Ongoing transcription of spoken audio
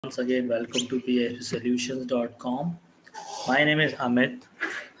Once again, welcome to phpsolutions.com. My name is Amit,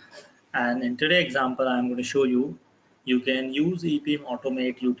 and in today's example, I'm going to show you can use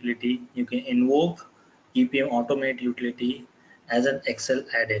EPMAutomate utility. You can invoke EPMAutomate utility as an Excel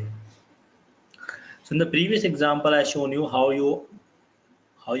add-in. So in the previous example, I shown you how you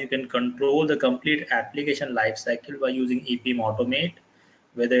can control the complete application lifecycle by using EPMAutomate,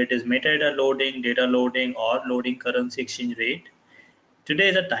 whether it is metadata loading, data loading, or loading currency exchange rate. Today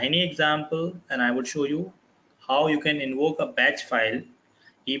is a tiny example, and I would show you how you can invoke a batch file,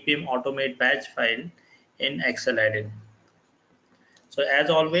 EPMAutomate batch file in Excel Addin. So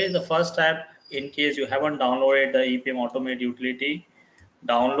as always, the first step, in case you haven't downloaded the EPMAutomate utility,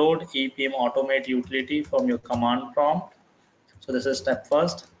 download EPMAutomate utility from your command prompt. So this is step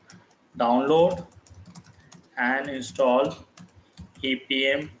first. Download and install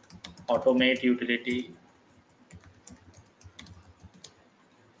EPMAutomate utility.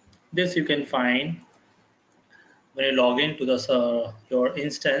 This you can find when you log into your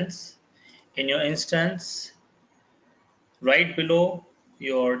instance. In your instance, right below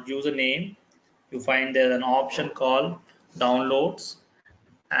your username, you find there an option called downloads,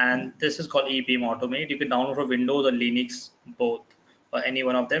 and this is called EPMAutomate. You can download for Windows or Linux, both, or any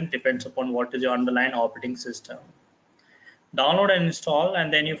one of them, depends upon what is your underlying operating system. Download and install,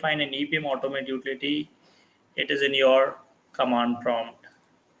 and then you find an EPMAutomate utility. It is in your command prompt,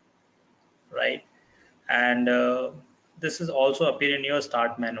 right? And this is also appear in your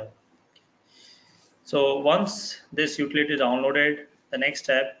start menu. So once this utility is downloaded, the next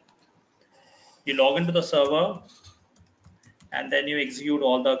step, you log into the server and then you execute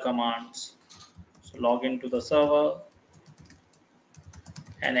all the commands. So log into the server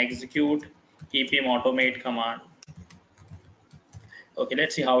and execute EPMAutomate command. Okay,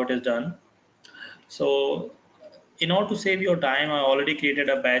 let's see how it is done. So in order to save your time, I already created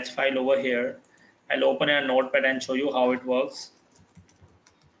a batch file over here. I'll open a notepad and show you how it works.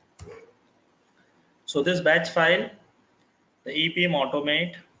 So this batch file, the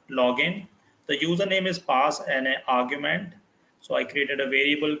EPMAutomate login, the username is pass and an argument. So I created a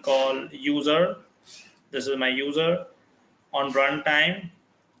variable called user. This is my user. On runtime,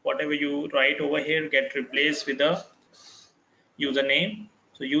 whatever you write over here get replaced with the username.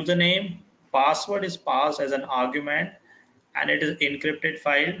 So username, password is passed as an argument, and it is encrypted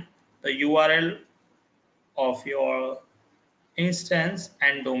file. The URL of your instance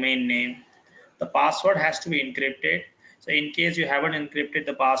and domain name. The password has to be encrypted. So in case you haven't encrypted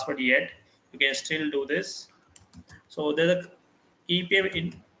the password yet, you can still do this. So there's a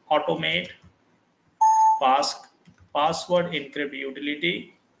EPMAutomate password encrypt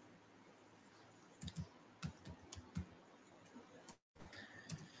utility.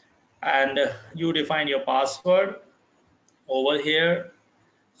 And you define your password over here.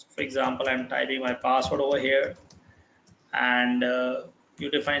 So for example, I'm typing my password over here, and you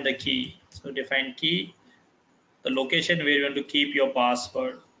define the key. So define key, the location where you want to keep your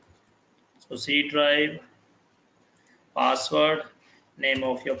password. So C drive, password, name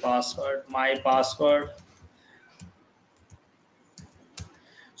of your password, my password.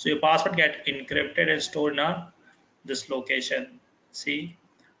 So your password get encrypted and stored in this location. See,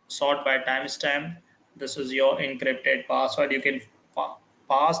 sort by timestamp. This is your encrypted password. You can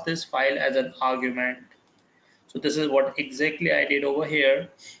pass this file as an argument. So this is what exactly I did over here.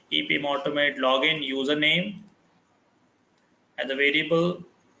 EPMAutomate login username as a variable,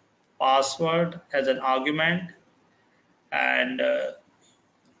 password as an argument, and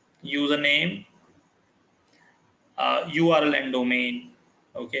username, URL and domain.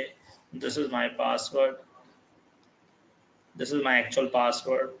 Okay, this is my password. This is my actual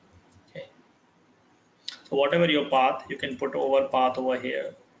password. Okay, so whatever your path, you can put over path over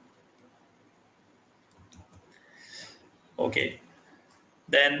here. Okay,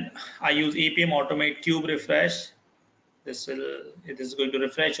 then I use EPMAutomate cube refresh. It is going to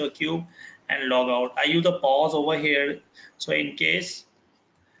refresh your cube and log out. I use a pause over here, so in case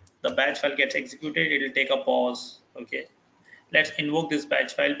the batch file gets executed, it will take a pause. Okay, let's invoke this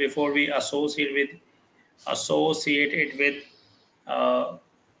batch file before we associate it with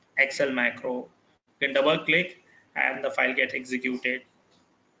Excel macro. You can double click and the file gets executed,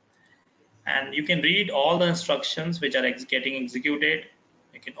 and you can read all the instructions which are getting executed.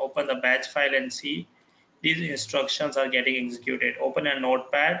 You can open the batch file and see these instructions are getting executed. Open a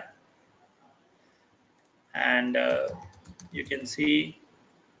notepad and you can see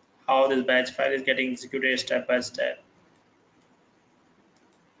how this batch file is getting executed step by step.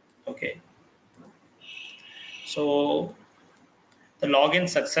 Okay, so the login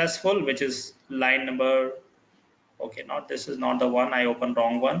successful, which is line number Okay, not this is not the one, I opened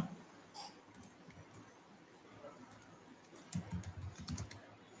wrong one.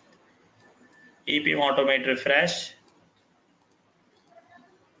 EPMAutomate refresh.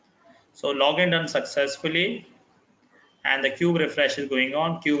 So login done successfully, and the cube refresh is going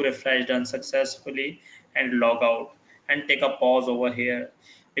on. Cube refresh done successfully, and log out and take a pause over here,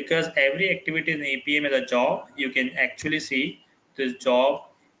 because every activity in EPM is a job. You can actually see this job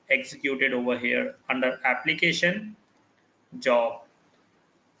executed over here under application job.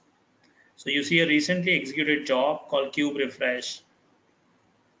 So you see a recently executed job called cube refresh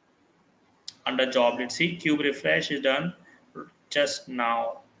under job. Let's see, cube refresh is done just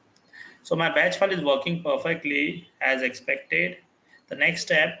now. So my batch file is working perfectly as expected. The next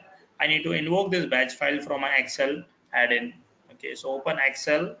step, I need to invoke this batch file from my Excel add-in. Okay, so open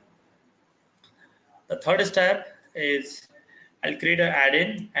Excel. The third step is I'll create an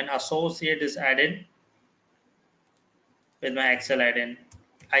add-in and associate this add-in with my Excel add-in.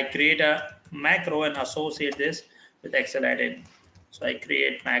 I create a macro and associate this with Excel add-in. So I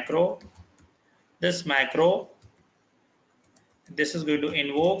create macro. This macro, this is going to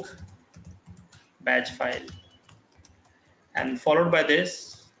invoke batch file, and followed by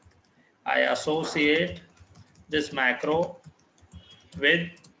this, I associate this macro with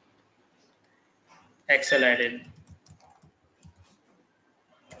Excel add-in.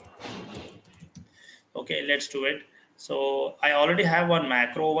 Okay, let's do it. So I already have one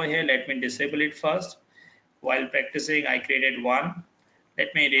macro over here. Let me disable it first. While practicing, I created one.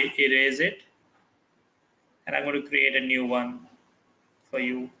 Let me erase it, and I'm going to create a new one for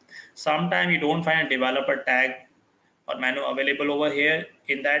you. Sometimes you don't find a developer tag or menu available over here.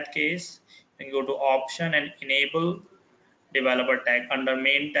 In that case, you can go to option and enable developer tag. Under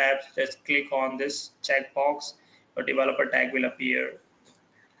main tab, just click on this checkbox. Your developer tag will appear.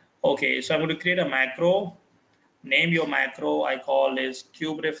 Okay, so I'm going to create a macro. Name your macro, I call is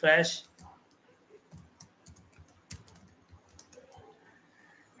cube refresh,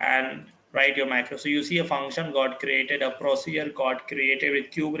 and write your macro. So you see a function got created, a procedure got created with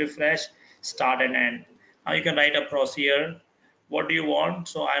cube refresh, start and end. Now you can write a procedure. What do you want?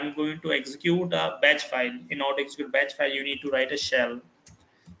 So I'm going to execute a batch file. In order to execute batch file, you need to write a shell,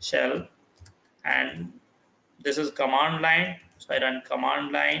 and this is command line. So I run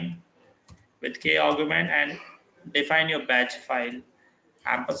command line with k argument and define your batch file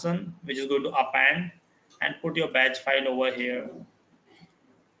ampersand, which is going to append, and put your batch file over here.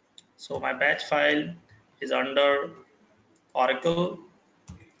 So my batch file is under Oracle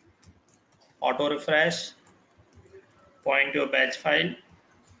auto refresh, point to a batch file,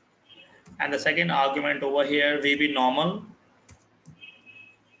 and the second argument over here will be normal.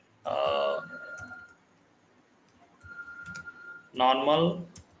 uh, Normal,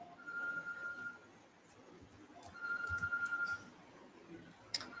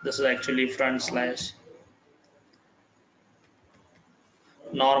 this is actually front slash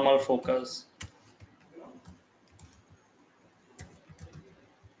normal focus.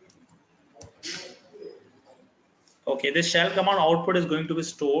 Okay, this shell command output is going to be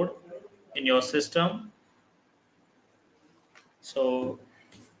stored in your system. So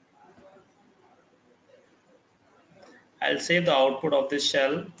I'll save the output of this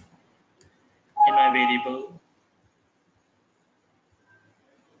shell in my variable,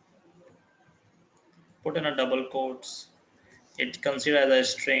 put in a double quotes, it considered as a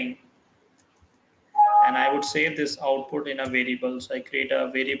string, and I would save this output in a variable. So I create a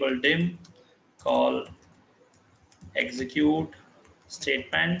variable dim called execute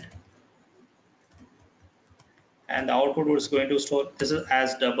statement, and the output is going to store this is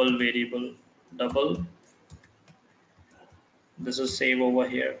as double variable double. This is save over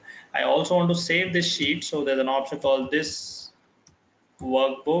here. I also want to save this sheet, so there's an option called this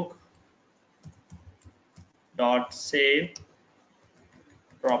workbook dot save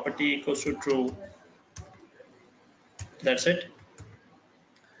property equals to true. That's it.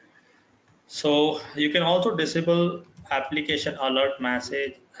 So you can also disable application alert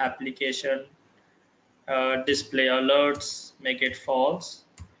message, application display alerts, make it false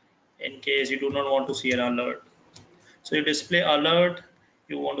in case you do not want to see an alert. So you display alert,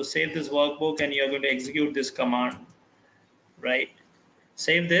 you want to save this workbook, and you are going to execute this command, right?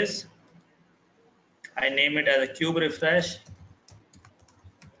 Save this. I name it as a cube refresh,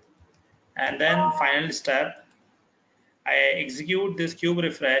 and then final step, I execute this cube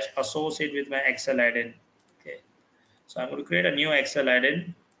refresh associate with my Excel add-in. Okay, so I'm going to create a new Excel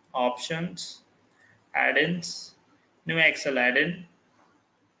add-in, options, add-ins, new Excel add-in.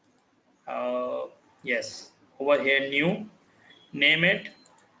 Yes, over here new, name it.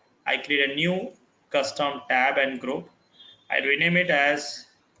 I create a new custom tab and group. I rename it as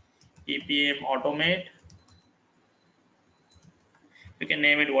EPMAutomate. You can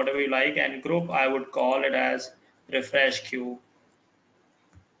name it whatever you like, and group I would call it as refresh cube.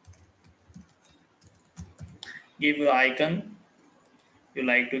 Give the icon you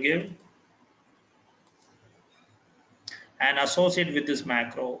like to give and associate with this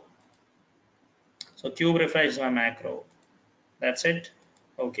macro. So cube refresh is my macro. That's it.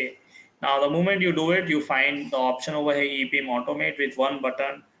 Okay. Now the moment you do it, you find the option over here EPMAutomate with one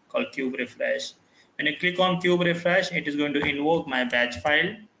button called cube refresh. When you click on cube refresh, it is going to invoke my batch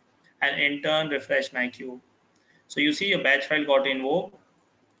file and in turn refresh my cube. So you see your batch file got invoked,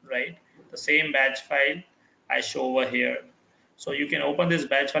 right? The same batch file I show over here. So you can open this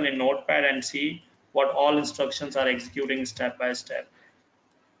batch file in Notepad and see what all instructions are executing step by step.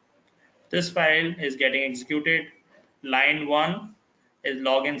 This file is getting executed. Line 1 is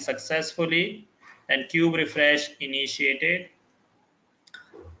login successfully and cube refresh initiated.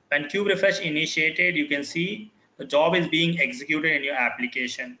 When cube refresh initiated, you can see the job is being executed in your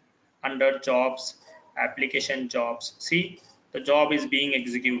application under jobs, application jobs. See, the job is being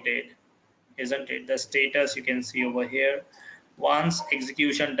executed, isn't it? The status you can see over here. Once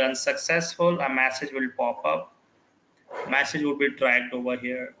execution done successful, a message will pop up. Message will be dragged over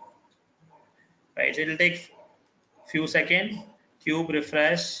here, right? It will take few seconds. Cube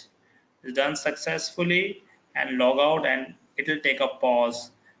refresh is done successfully and log out, and it will take a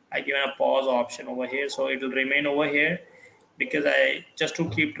pause. I given a pause option over here, so it will remain over here because I just to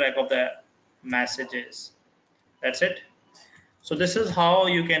keep track of the messages. That's it. So this is how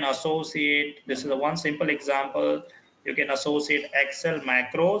you can associate. This is a one simple example. You can associate Excel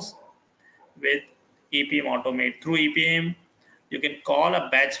macros with EPMAutomate. Through EPM, you can call a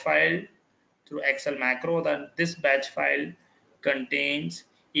batch file through Excel macro. Then this batch file contains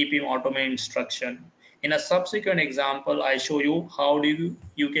EPMAutomate instruction. In a subsequent example, I show you how do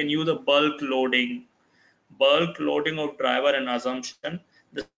you can use a bulk loading of driver and assumption.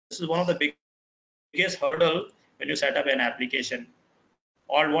 This is one of the biggest hurdle when you set up an application.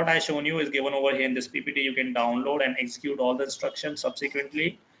 All what I shown you is given over here in this PPT. You can download and execute all the instructions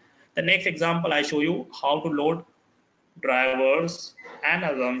subsequently. The next example, I show you how to load drivers and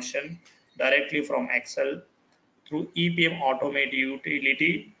assumption directly from Excel through EPMAutomate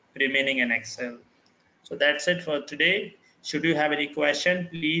utility remaining in Excel. So that's it for today. Should you have any question,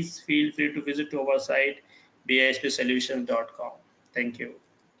 please feel free to visit to our site bhpsolutions.com. Thank you.